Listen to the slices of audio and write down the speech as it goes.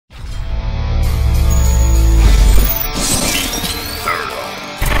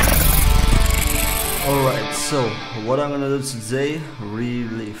So what I'm gonna do today,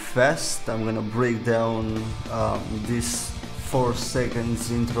 really fast, I'm gonna break down this 4 seconds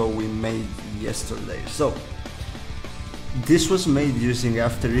intro we made yesterday. So this was made using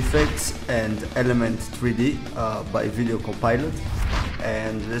After Effects and Element 3D by Video Copilot,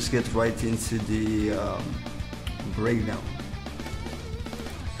 and let's get right into the breakdown.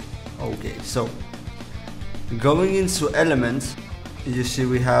 Okay, so going into Element, you see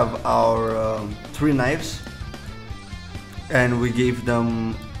we have our 3 knives, and we gave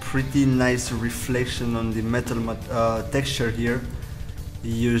them pretty nice reflection on the metal texture here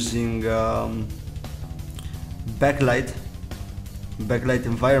using backlight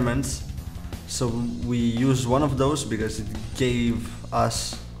environments. So we used one of those because it gave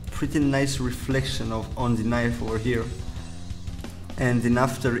us pretty nice reflection on the knife over here. And in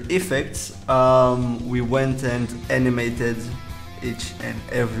After Effects we went and animated each and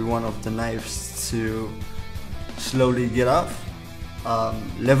every one of the knives to slowly get off,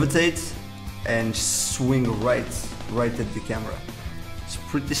 levitate, and swing right at the camera. It's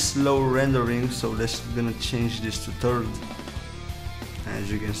pretty slow rendering, so let's gonna change this to third.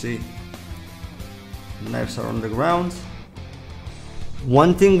 As you can see, the knives are on the ground.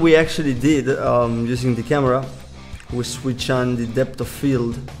 One thing we actually did using the camera, we switch on the depth of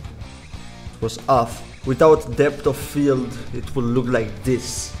field. It was off. Without depth of field, it will look like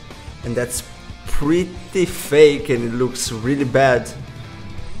this, and that's pretty fake and it looks really bad.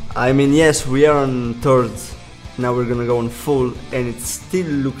 I mean, yes, we are on third, now we're gonna go on full, and it still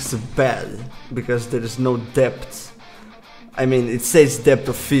looks bad because there is no depth. I mean, it says depth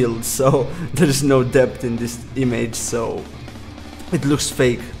of field, so there is no depth in this image, so it looks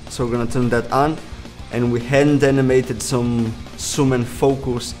fake. So we're gonna turn that on, and we hand animated some zoom and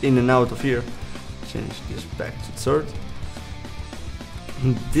focus in and out of here. Change this back to third.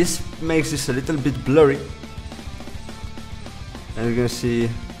 This makes this a little bit blurry, and you can see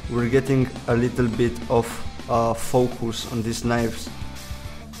we're getting a little bit of focus on these knives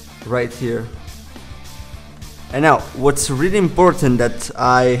right here. And now what's really important that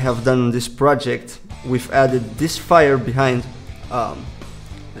I have done on this project, we've added this fire behind.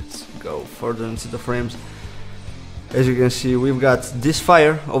 Let's go further into the frames. As you can see, we've got this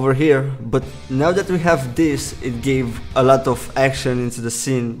fire over here, but now that we have this, it gave a lot of action into the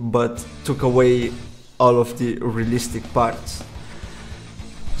scene, but took away all of the realistic parts.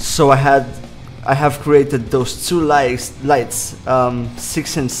 So I have created those 2 lights,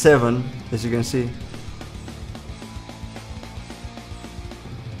 6 and 7, as you can see.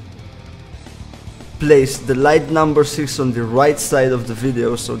 Place the light number 6 on the right side of the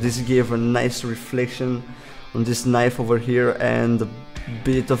video, so this gave a nice reflection on this knife over here, and a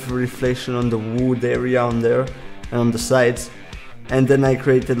bit of reflection on the wood area on there and on the sides. And then I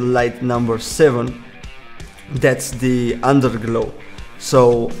created light number 7, that's the underglow.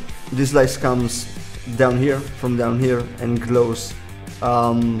 So this light comes down here, from down here, and glows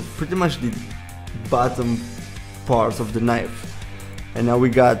pretty much the bottom part of the knife. And now we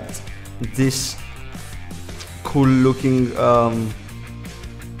got this cool looking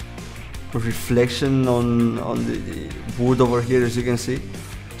reflection on the wood over here, as you can see.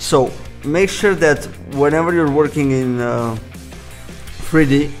 So make sure that whenever you're working in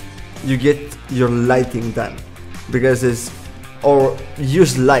 3D, you get your lighting done, or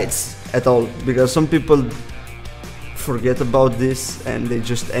use lights at all, because some people forget about this and they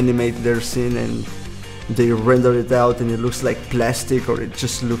just animate their scene and they render it out and it looks like plastic, or it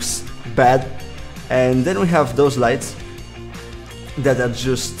just looks bad. And then we have those lights that are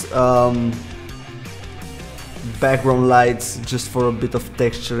just background lights, just for a bit of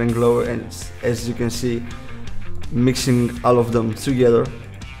texture and glow, and as you can see, mixing all of them together,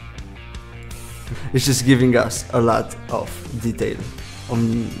 it's just giving us a lot of detail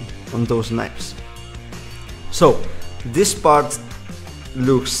on those knives. So this part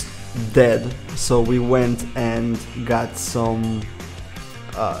looks dead, so we went and got some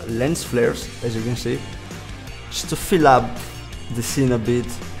lens flares, as you can see, just to fill up the scene a bit,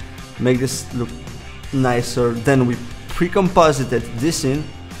 make this look nicer. Then we pre-composited this in,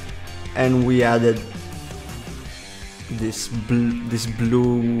 and we added this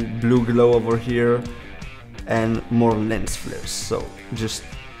blue glow over here and more lens flares. So just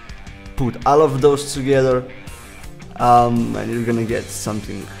put all of those together, and you're gonna get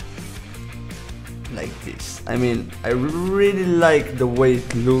something like this. I mean, I really like the way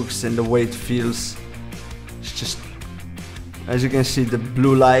it looks and the way it feels. It's just, as you can see, the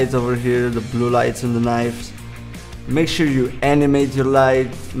blue light over here, the blue lights on the knives. Make sure you animate your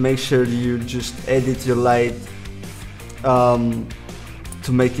light, make sure you just edit your light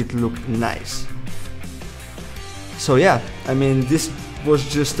to make it look nice. So yeah, I mean, this was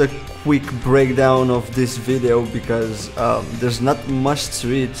just a quick breakdown of this video because there's not much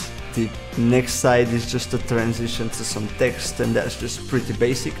to it. The next side is just a transition to some text, and that's just pretty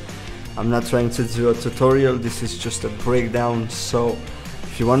basic. I'm not trying to do a tutorial, this is just a breakdown. So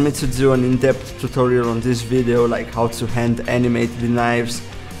if you want me to do an in-depth tutorial on this video, like how to hand animate the knives,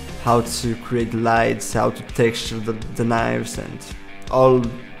 how to create lights, how to texture the knives, and all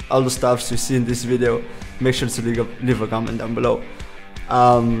the stuffs you see in this video, make sure to leave a comment down below.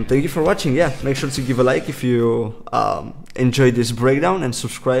 Thank you for watching. Yeah, make sure to give a like if you enjoyed this breakdown, and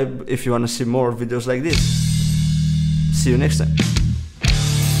subscribe if you want to see more videos like this. See you next time.